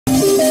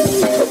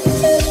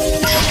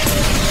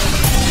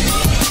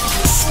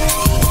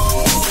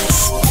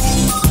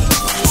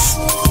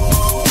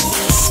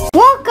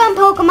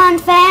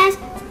Pokemon fans?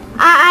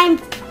 I'm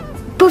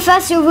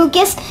Professor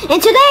Lucas,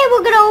 and today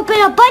we're going to open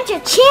a bunch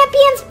of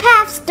Champions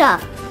Path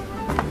stuff.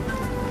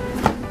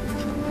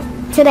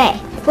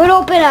 Today, we're going to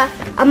open a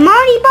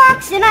Marnie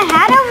box and a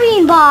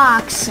Hatterene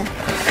box.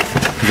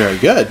 Very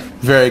good.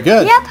 Very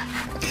good.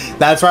 Yep.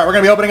 That's right. We're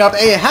going to be opening up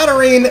a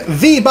Hatterene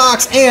V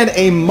box and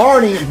a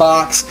Marnie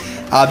box.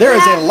 There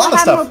is a lot of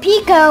stuff. More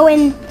Pico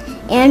and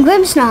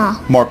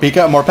Grimmsnarl. More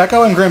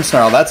Peko and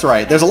Grimmsnarl. That's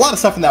right. There's a lot of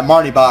stuff in that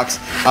Marnie box.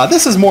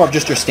 This is more of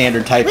just your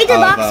standard type Read the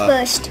box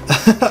first.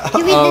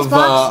 You read this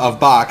box? Of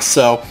box.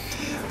 So,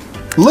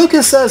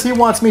 Lucas says he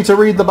wants me to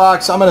read the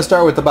box. I'm going to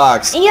start with the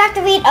box. And you have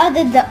to read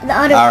the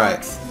other All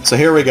box. right. So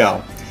here we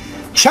go.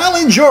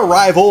 Challenge your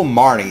rival,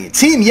 Marnie.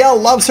 Team Yell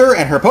loves her,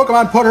 and her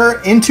Pokemon put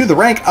her into the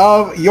rank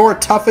of your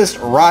toughest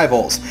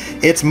rivals.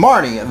 It's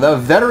Marnie, the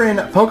veteran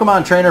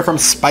Pokemon trainer from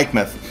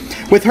Spikemuth.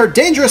 With her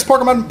dangerous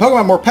Pokemon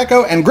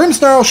Morpeko and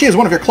Grimmsnarl, she is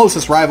one of your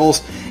closest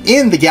rivals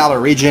in the Galar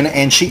region,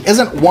 and she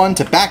isn't one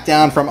to back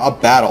down from a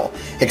battle.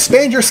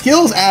 Expand your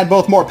skills, add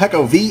both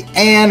Morpeko V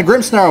and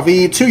Grimmsnarl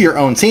V to your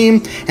own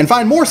team, and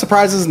find more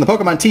surprises in the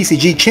Pokemon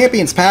TCG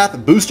Champions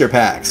Path booster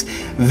packs.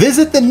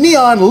 Visit the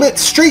neon-lit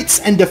streets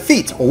and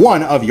defeat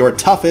one of your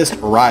toughest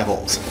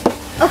rivals.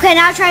 Okay,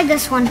 now try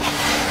this one.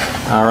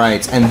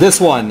 Alright, and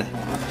this one,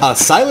 a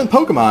silent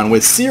Pokemon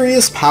with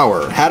serious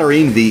power,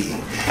 Hatterene V.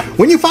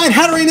 When you find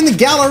Hatterene in the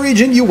Galar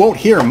region, you won't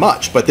hear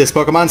much, but this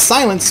Pokemon's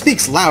silence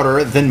speaks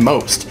louder than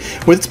most.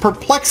 With its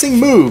perplexing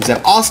moves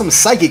and awesome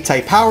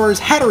Psychic-type powers,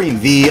 Hatterene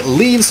V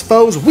leaves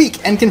foes weak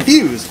and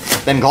confused,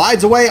 then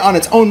glides away on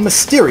its own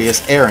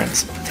mysterious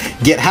errands.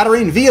 Get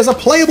Hatterene V as a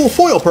playable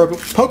foil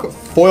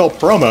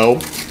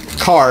promo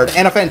card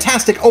and a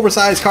fantastic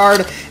oversized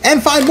card,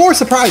 and find more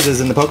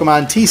surprises in the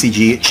Pokemon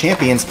TCG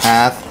Champions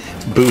Path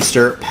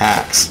booster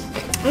packs.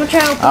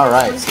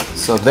 Alright,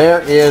 so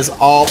there is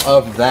all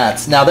of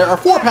that. Now there are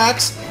 4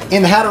 packs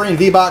in the Hatterene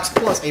V box,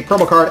 plus a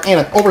promo card and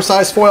an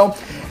oversized foil.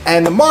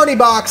 And the Marnie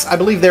box, I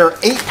believe there are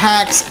 8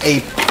 packs, a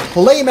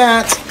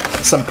playmat,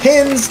 some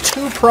pins,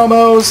 2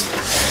 promos.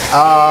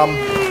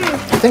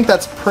 I think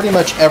that's pretty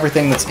much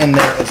everything that's in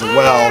there as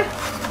well.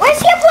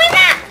 Where's your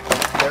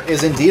playmat? There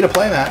is indeed a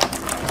playmat.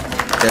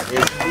 There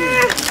is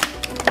indeed.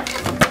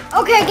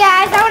 Okay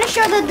guys, I want to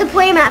show the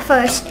playmat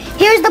first.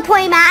 Here's the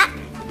playmat.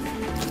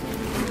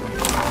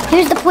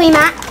 Here's the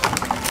playmat.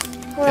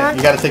 Hold on.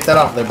 You gotta take that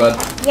off there, bud.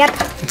 Yep.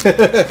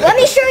 Let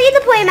me show you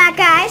the playmat,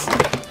 guys.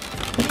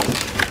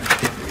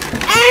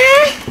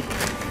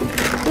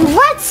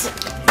 What's...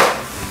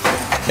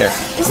 Here,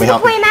 This is the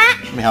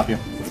playmat. Let me help you.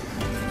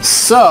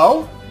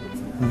 So,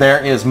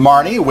 there is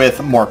Marnie with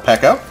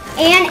Morpeko.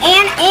 And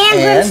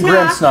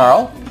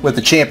Grimmsnarl with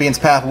the Champions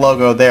Path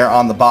logo there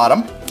on the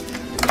bottom.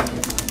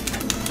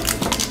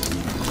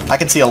 I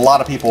can see a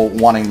lot of people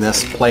wanting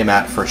this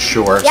playmat for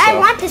sure. Yeah, so. I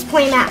want this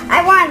playmat.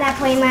 I want that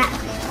playmat.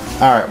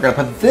 Alright, we're going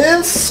to put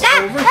this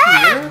over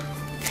here.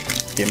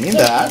 Give me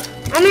that.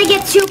 I'm going to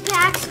get 2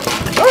 packs.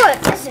 Ooh,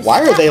 this is Why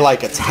are they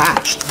like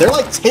attached? They're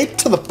like taped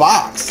to the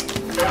box.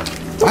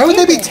 Why would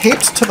they be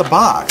taped to the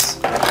box?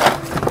 Who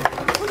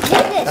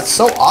did this? That's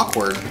so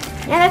awkward.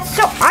 Yeah, that's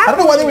so awkward. I don't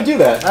know why they would do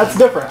that. That's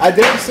different. I've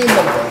never seen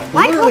them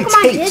literally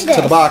taped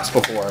to the box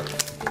before.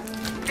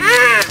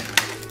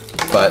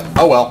 But,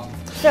 oh well.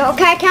 So,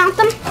 can I count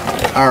them?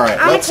 Alright,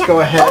 let's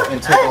go ahead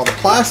and take all the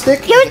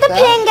plastic. Here's the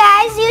pin,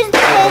 guys. Here's the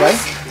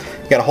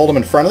pins. You gotta hold them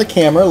in front of the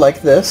camera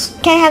like this.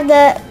 Can I have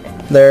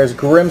the... There's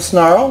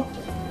Grimmsnarl.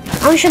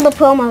 I'll show the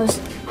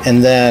promos.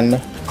 And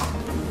then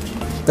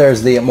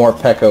there's the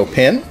Morpeko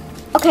pin.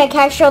 Okay, can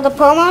I show the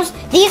promos?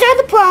 These are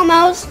the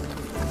promos.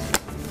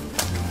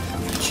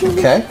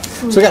 Okay.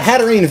 So we got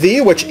Hatterene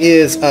V, which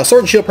is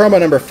Sword and Shield promo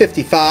number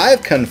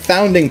 55,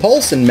 Confounding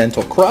Pulse and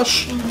Mental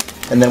Crush.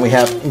 And then we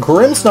have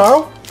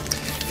Grimmsnarl,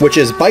 which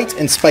is Bite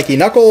and Spiky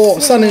Knuckle,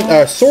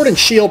 Sword and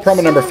Shield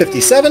promo number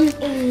 57,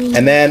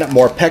 and then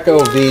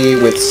Morpeko V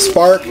with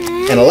Spark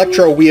and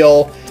Electro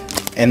Wheel,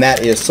 and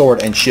that is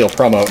Sword and Shield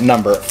promo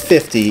number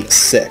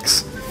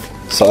 56.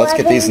 So let's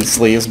get these in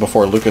sleeves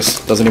before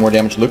Lucas does any more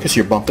damage. Lucas,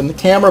 you're bumping the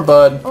camera,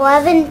 bud.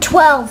 11,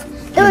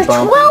 12. There are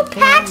 12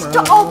 packs to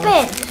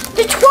open.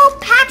 There are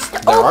 12 packs to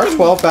open. There are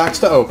 12 packs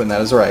to open,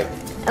 that is right.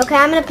 Okay,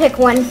 I'm going to pick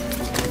one.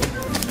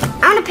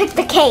 I'm going to pick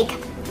the cake.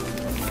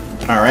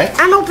 Alright.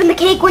 I'm gonna open the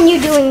cake when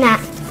you're doing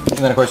that. And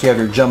then of course you have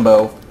your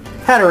Jumbo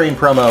Hatterene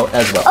promo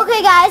as well.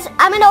 Okay guys,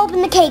 I'm gonna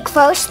open the cake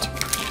first.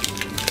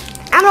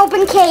 I'm gonna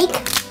open cake.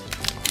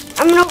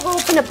 I'm gonna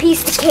open a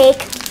piece of cake.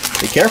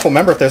 Be careful,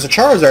 remember if there's a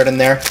Charizard in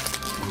there.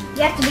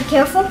 You have to be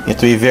careful. You have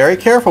to be very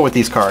careful with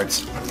these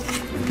cards.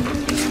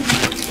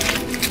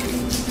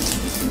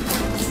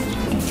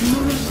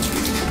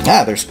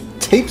 Ah, there's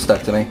tape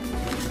stuck to me.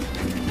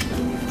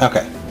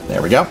 Okay,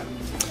 there we go.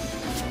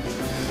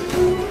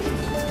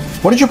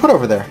 What did you put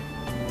over there?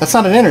 That's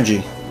not an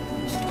energy.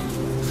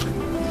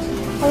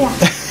 Oh yeah.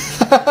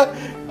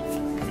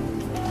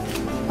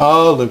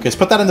 Oh, Lucas,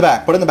 put that in the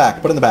back. Put it in the back.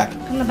 Put it in the back.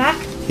 In the back?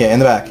 Yeah, in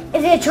the back.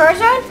 Is it a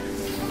Charizard?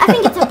 I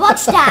think it's a Buck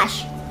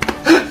Stash.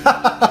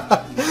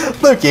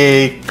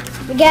 Lukey,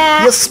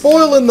 Yeah. you're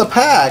spoiling the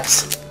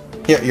packs.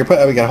 Here, we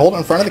gotta hold it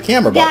in front of the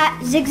camera, We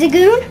got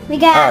Zigzagoon. We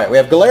got... Alright, we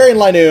have Galarian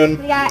Linoon,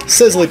 We got...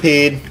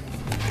 Sizzlipede,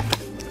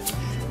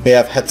 we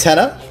have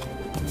Hatena,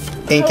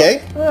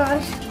 Inkay,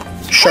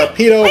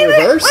 Sharpedo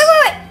Reverse.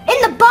 Wait.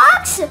 In the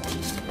box? In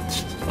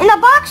the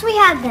box we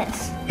have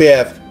this. We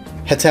have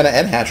Hatena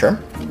and Hatterene.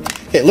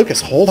 Hey,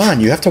 Lucas, hold on.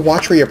 You have to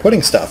watch where you're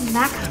putting stuff.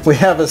 Back. We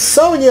have a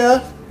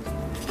Sonia,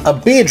 a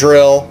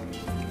Beedrill,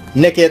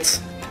 Nickit,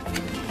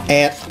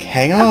 and...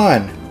 Hang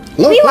on.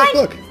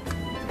 Look.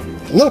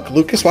 Look,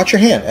 Lucas, watch your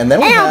hand. And then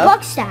we have... a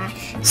book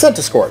stash.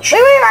 Centiskorch.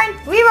 Rewind.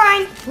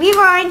 Whoop.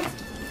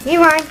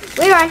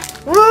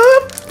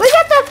 We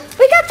got the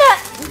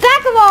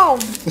back of all.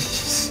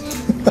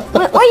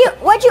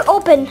 What'd you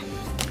open?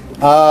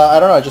 I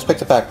don't know. I just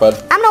picked a pack, bud.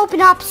 I'm gonna open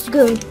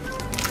Obstagoon.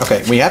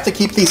 Okay, we have to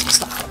keep these...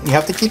 Stop. You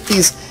have to keep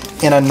these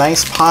in a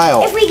nice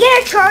pile. If we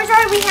get a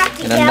Charizard, we have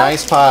to In a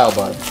nice pile,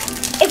 bud.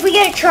 If we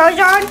get a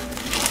Charizard...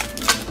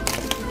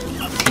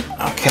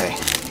 Okay.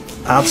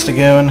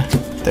 Obstagoon.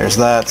 There's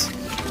that.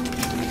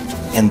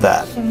 And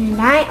that.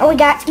 Oh, we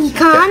got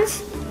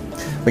Econs.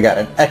 Okay. We got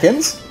an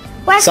Ekans.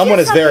 Well, Someone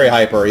is very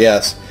hyper,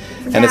 yes.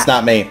 And it's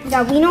not me. We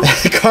got Weedle.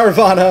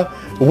 Carvana,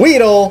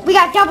 Weedle. We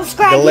got Double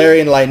Scraggy.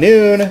 Galarian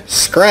Linoon,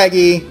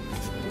 Scraggy.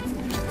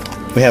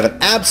 We have an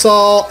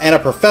Absol and a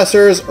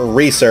Professor's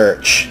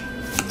Research.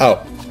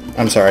 Oh,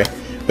 I'm sorry.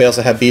 We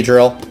also have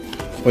Beedrill.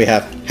 We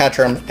have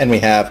Hatterene, and we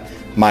have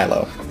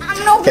Milo.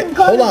 Okay,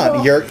 hold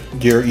on.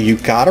 You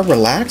gotta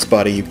relax,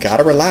 buddy. You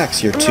gotta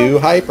relax. You're too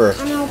hyper.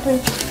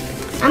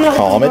 I'm gonna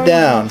Calm it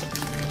down.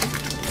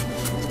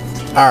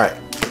 All right.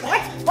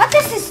 What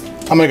this is?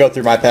 I'm gonna go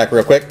through my pack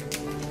real quick.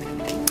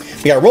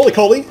 We got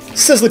Roly-Poly,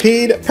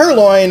 Sizzlipede,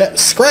 Purloin,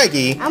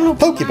 Scraggy,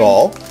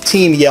 Pokeball,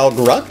 Team Yell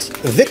Grunt,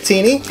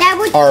 Victini,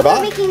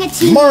 Arbok,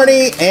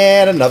 Marnie,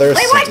 and another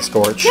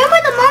Centiskorch.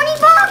 Remember the Marnie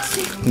box?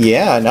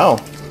 Yeah, I know.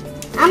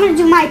 I'm gonna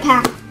do my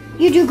pack.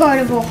 You do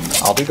Gardevoir.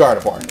 I'll do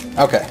Gardevoir.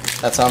 Okay,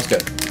 that sounds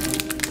good.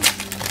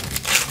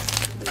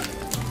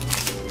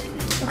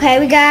 Okay,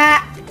 we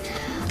got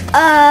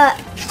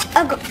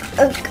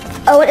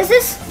what is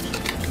this?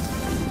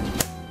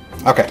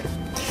 Okay,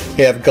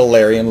 we have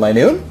Galarian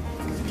Linoon,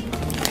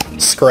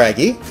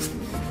 Scraggy,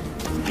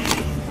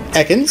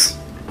 Ekans,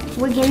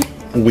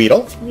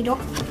 Weedle.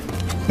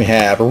 We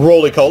have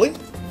Roly-Poly,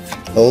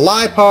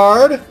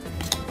 Liepard,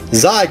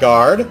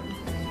 Zygarde.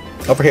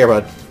 Over here,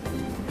 bud.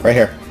 Right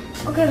here.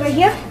 Okay, right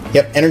here?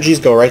 Yep, energies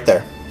go right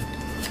there.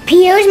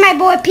 Piers, my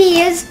boy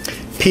Piers.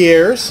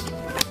 Piers,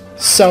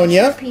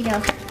 Sonia,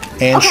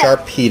 and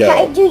Sharpedo. Can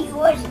I do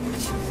yours?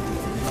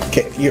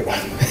 Okay, you...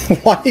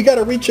 Why you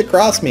gotta reach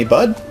across me,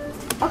 bud?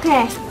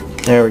 Okay.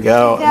 There we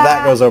go.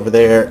 That goes over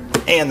there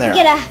and there.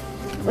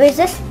 Where's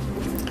this?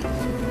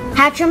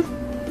 Hatterene.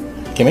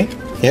 Gimme.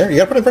 Here, you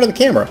gotta put it in front of the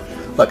camera.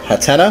 Look,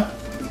 Hatena,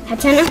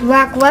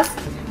 Rockruff,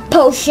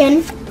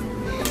 Potion,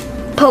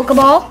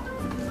 Pokeball.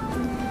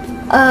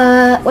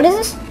 What is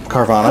this?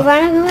 Carvana.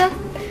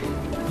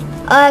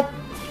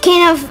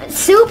 Can of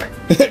soup.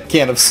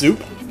 Can of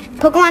soup.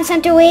 Pokemon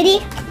Center Lady.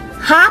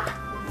 Hop.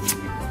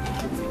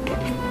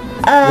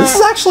 This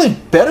is actually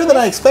better than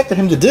I expected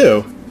him to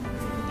do.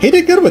 He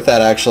did good with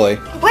that, actually.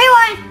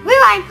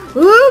 Rewind.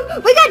 Ooh,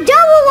 we got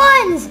double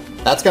ones.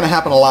 That's gonna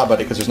happen a lot,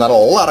 buddy, because there's not a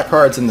lot of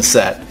cards in the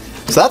set.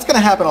 So that's gonna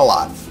happen a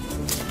lot.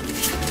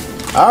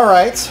 All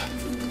right.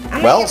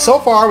 Well, so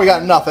far we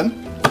got nothing.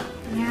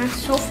 Yeah,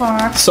 so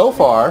far. So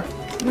far.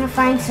 I'm gonna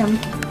find some.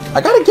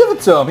 I gotta give it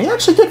to him. He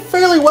actually did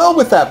fairly well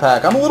with that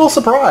pack. I'm a little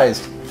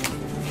surprised.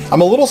 I'm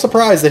a little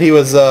surprised that he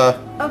was that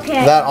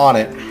on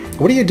it.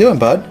 What are you doing,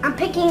 bud? I'm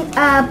picking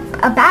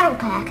a battle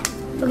pack.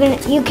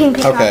 You can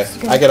pick. Okay,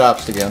 I get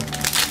Obstagoon.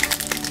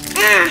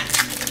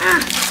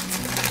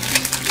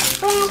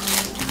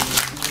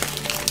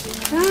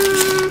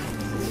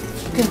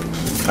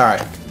 All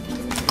right,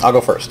 I'll go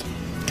first.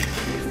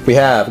 We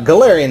have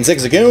Galarian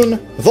Zigzagoon,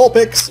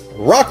 Vulpix,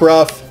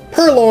 Rockruff,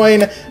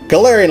 Purloin,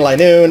 Galarian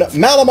Linoon,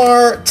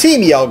 Malamar,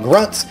 Team Yell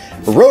Grunt,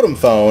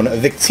 Rotomphone,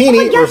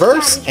 Victini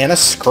Reverse, and a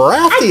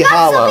Scrafty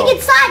Hollow. Something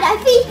inside.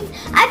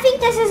 I think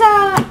this is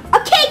a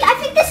cake. I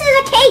think this is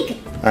a cake.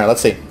 All right,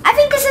 let's see. I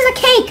think this is a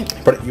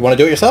cake. You want to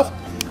do it yourself?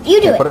 You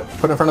do it. Put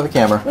it in front of the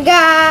camera. We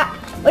got,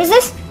 what is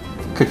this?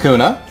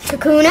 Kakuna.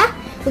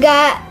 We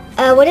got,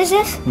 what is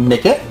this?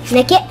 Nickit.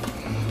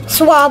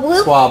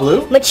 Swablu.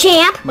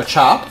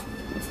 Machop.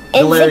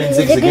 Galarian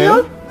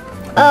Zigzagoon.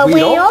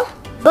 Weedle.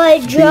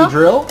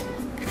 Beedrill.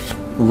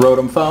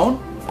 Rotomphone.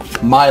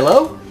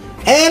 Milo.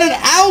 And an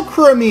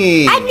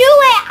Alcremie. I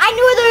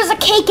knew there was a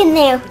cake in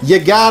there. You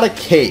got a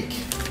cake.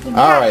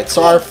 Alright,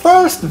 so our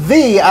first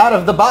V out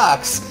of the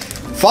box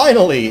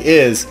finally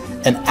is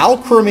an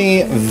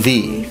Alcremie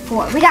V.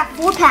 We got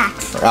 4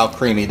 packs. Or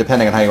Alcremie,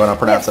 depending on how you want to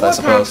pronounce it, I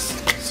suppose.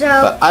 So,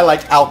 but I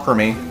like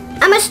Alcremie.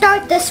 I'm going to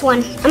start this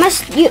one.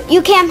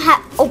 You can't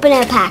open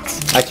a packs.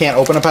 I can't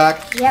open a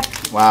pack? Yep.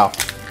 Wow.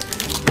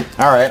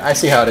 Alright, I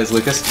see how it is,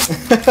 Lucas.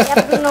 Yep,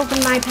 I'm going to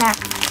open my pack.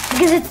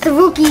 Because it's the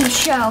rookie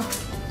show.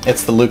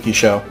 It's the Lukey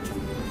show.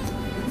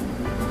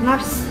 I'm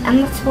not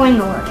spoiling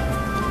the word.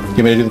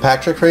 You want me to do the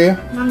pack trick for you?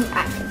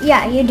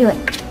 Yeah, you do it.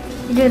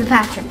 You do the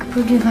Patrick.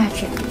 You do the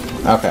Patrick.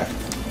 Okay.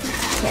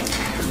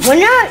 When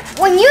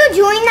you're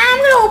doing that,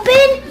 I'm gonna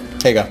open.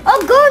 Here you go. A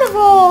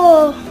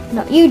Gardevoir.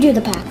 No, you do the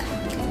pack.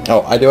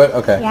 Oh, I do it?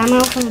 Okay. Yeah, I'm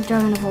gonna open a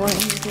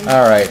Gardevoir.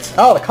 Alright.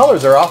 Oh, the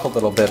colors are off a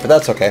little bit, but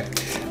that's okay.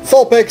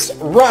 Vulpix,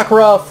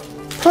 Rockruff,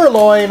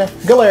 Purloin,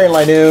 Galarian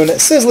Linoon,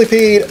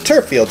 Sizzlipede,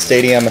 Turffield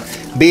Stadium,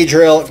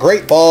 Beedrill,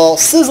 Great Ball,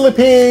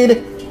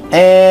 Sizzlipede,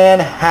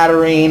 and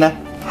Hatterene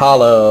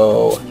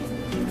Hollow.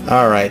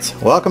 Alright.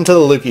 Welcome to the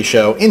Lukey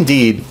Show.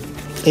 Indeed.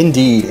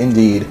 Indeed,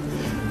 indeed.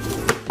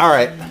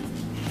 Alright.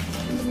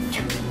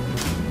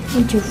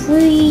 1, 2,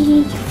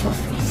 3, 4,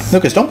 5.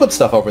 Lucas, don't put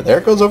stuff over there.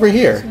 It goes over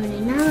here.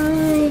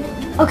 79.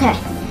 Okay.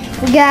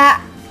 We got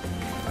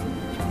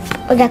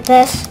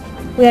this.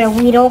 We got a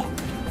Weedle.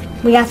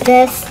 We got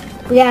this.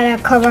 We got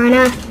a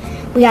Corona.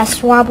 We got a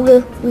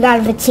Swablu. We got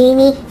a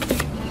Victini.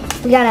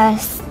 We got a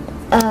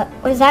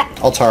what is that?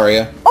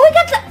 Altaria. Oh,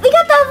 we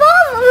got the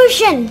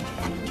Evolution.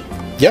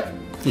 Yep,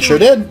 you sure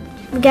did.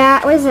 We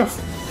got what is this?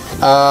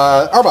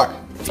 Arbok.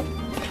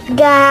 We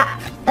got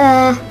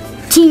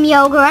Team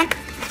Yogurt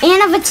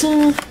and a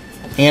Victini.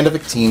 And a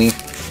Victini.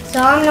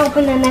 So I'm gonna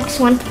open the next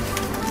one.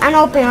 I'm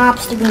gonna open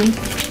Obstagoon.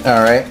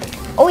 Alright.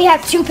 Oh, we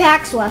have 2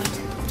 packs left.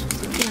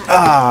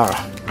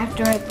 Ah.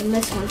 After I open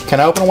this one. Can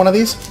I open one of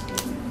these?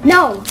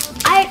 No,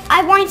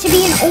 I want it to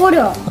be in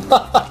order.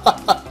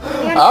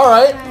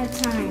 Alright.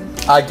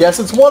 I guess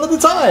it's one at a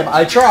time.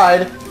 I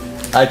tried.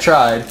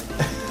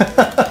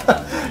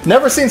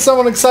 Never seen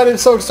someone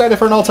so excited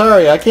for an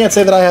Altaria. I can't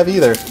say that I have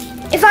either.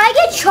 If I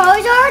get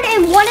Charizard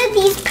in one of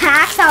these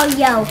packs, I'll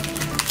yell.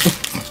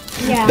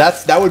 Yeah.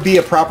 That would be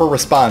a proper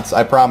response,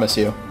 I promise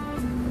you.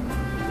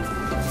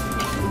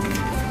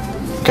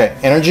 Okay,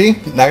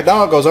 energy. No, it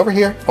goes over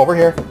here. Over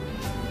here.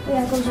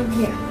 Yeah, it goes over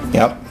here.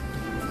 Yep.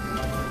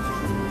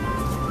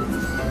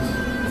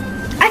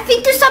 I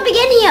think there's something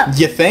in here.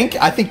 You think?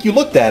 I think you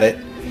looked at it.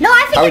 No,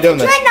 I think it's a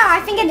Dreadnought.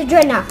 I think it's a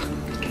Dreadnought.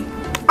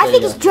 I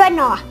think it's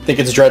Dreadnought. Think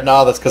it's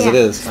Dreadnought? That's because it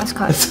is. Last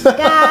card. We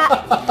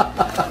got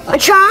a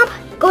Chomp,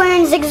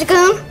 Galarian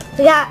Zigzagoon.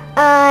 We got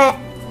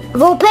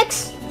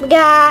Vulpix. We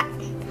got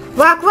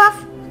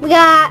Rockruff. We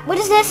got, what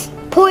is this?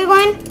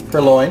 Purloin.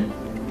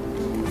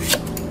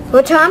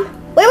 Rotom.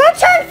 Wait,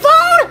 Rotom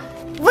phone!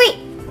 Wait.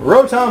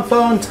 Rotom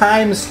phone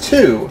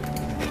 ×2.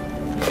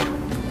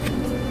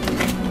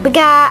 We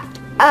got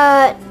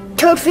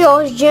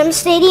Turffield Gym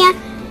Stadium.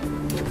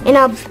 And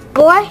a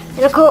boy.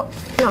 And a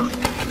no.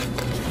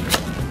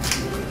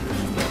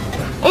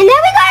 And then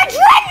we got a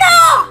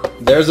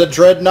Dreadnought! There's a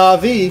Dreadnought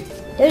V.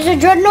 There's a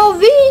Dreadnought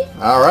V.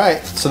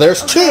 Alright, so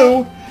there's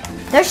 2.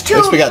 There's 2. At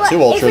least we got 2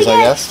 Ultras, I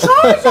guess.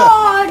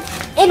 Charizard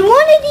in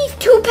one of these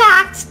 2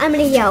 packs, I'm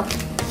gonna yell.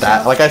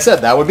 That, like I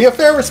said, that would be a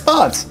fair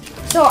response.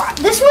 So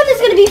this one is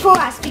gonna be for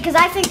us because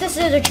I think this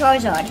is a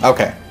Charizard.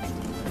 Okay.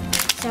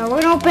 So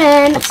we're gonna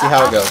open. Let's see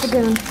how it goes.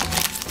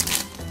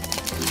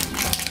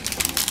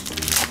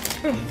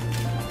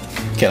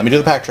 Okay, let me do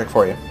the pack trick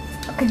for you.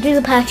 Okay, do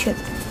the pack trick.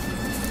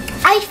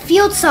 I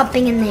feel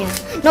something in there.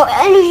 No,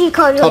 energy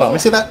card. Hold on, let me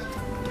see that.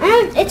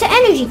 It's an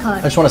energy card.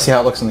 I just want to see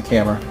how it looks in the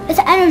camera. It's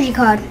an energy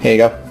card. Here you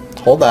go.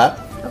 Hold that.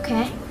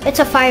 Okay. It's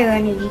a fire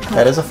energy card.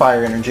 That is a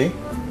fire energy.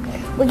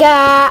 We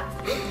got,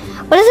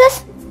 what is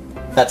this?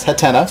 That's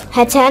Hatterene.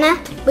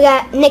 Hatterene. We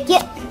got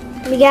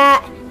Nickit. We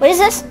got, what is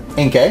this?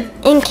 Inkay.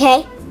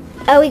 Inkay.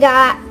 We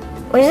got,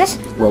 what is this?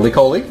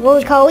 Roly-Poly.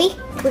 Roly-Poly.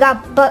 We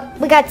got,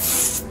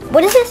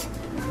 what is this?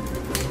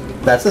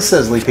 That's a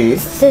Sizzlipede.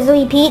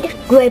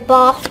 Sizzlipede. Great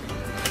Ball.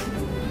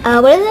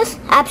 What is this?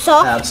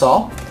 Absol.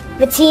 Absol.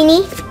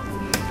 Victini.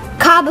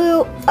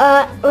 Kabu.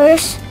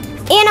 Urse.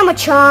 And a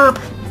Machamp.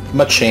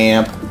 Machamp.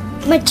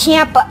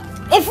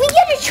 If we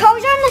get a Charizard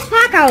in this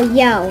pack, I'll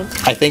yell.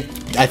 I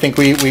think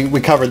we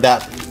covered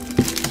that.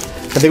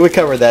 I think we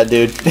covered that,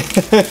 dude.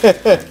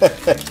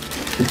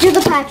 Do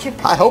the Patrick.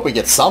 I hope we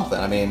get something.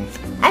 I mean.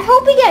 I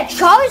hope we get a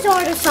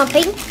Charizard or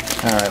something.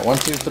 All right, 1,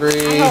 2,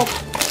 3.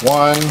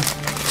 1,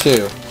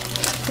 2.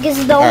 Because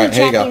it's the only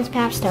Champions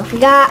Pack stuff. We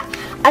got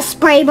a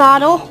spray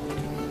bottle.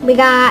 We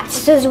got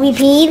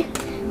Sizzlipede.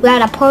 We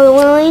got a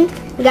Purloin.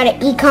 We got an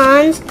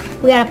Econs.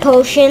 We got a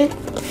Potion.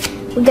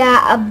 We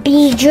got a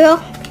Beedrill.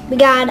 We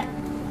got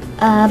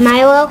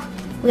Milo.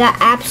 We got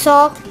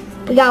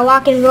Absol. We got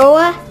Rock and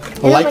Rolla.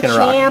 And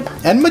Machamp.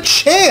 And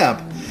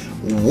Machamp.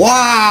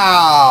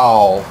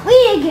 Wow.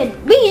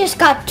 We just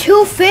got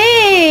 2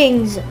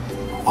 things.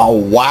 Oh,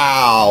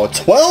 wow.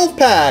 12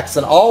 packs,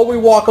 and all we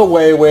walk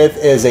away with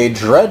is a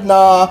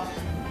Dreadnought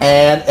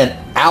and an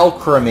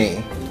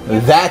Alchemy.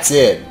 That's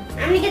it.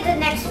 I'm going to get the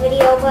next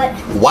video, but...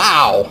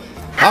 Wow.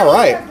 All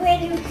right.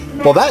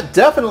 Well, that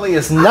definitely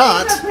is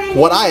not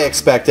what I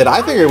expected.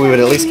 I figured we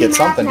would at least get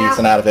something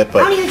decent out of it,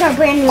 but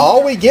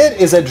all we get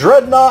is a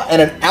Dreadnought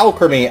and an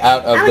Alchemy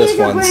out of this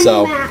one.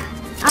 So,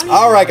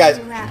 all right, guys.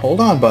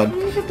 Hold on, bud.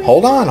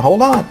 Hold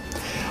on.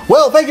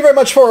 Well, thank you very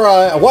much for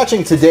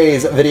watching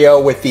today's video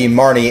with the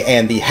Marnie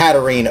and the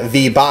Hatterene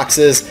V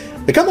boxes.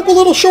 They come up a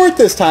little short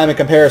this time in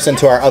comparison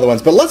to our other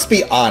ones, but let's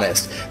be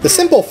honest. The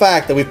simple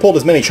fact that we've pulled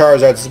as many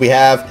Charizards as we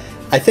have,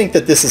 I think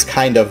that this is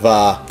kind of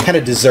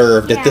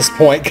deserved at this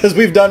point because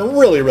we've done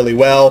really, really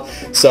well.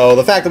 So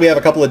the fact that we have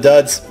a couple of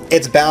duds,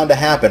 it's bound to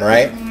happen,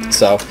 right?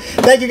 So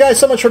thank you guys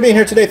so much for being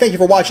here today. Thank you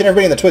for watching.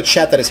 Everybody in the Twitch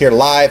chat that is here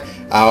live.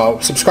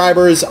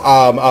 Subscribers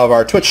of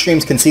our Twitch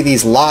streams can see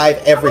these live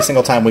every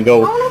single time we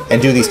go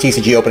and do these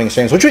TCG opening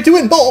streams, which we do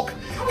in bulk,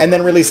 and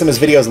then release them as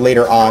videos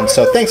later on.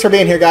 So thanks for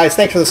being here, guys.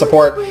 Thanks for the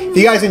support. If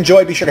you guys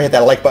enjoyed, be sure to hit that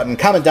like button,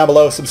 comment down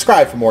below,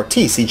 subscribe for more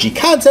TCG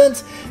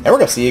content, and we're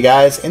going to see you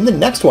guys in the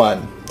next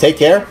one. Take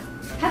care.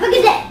 Have a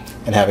good day.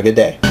 And have a good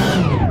day.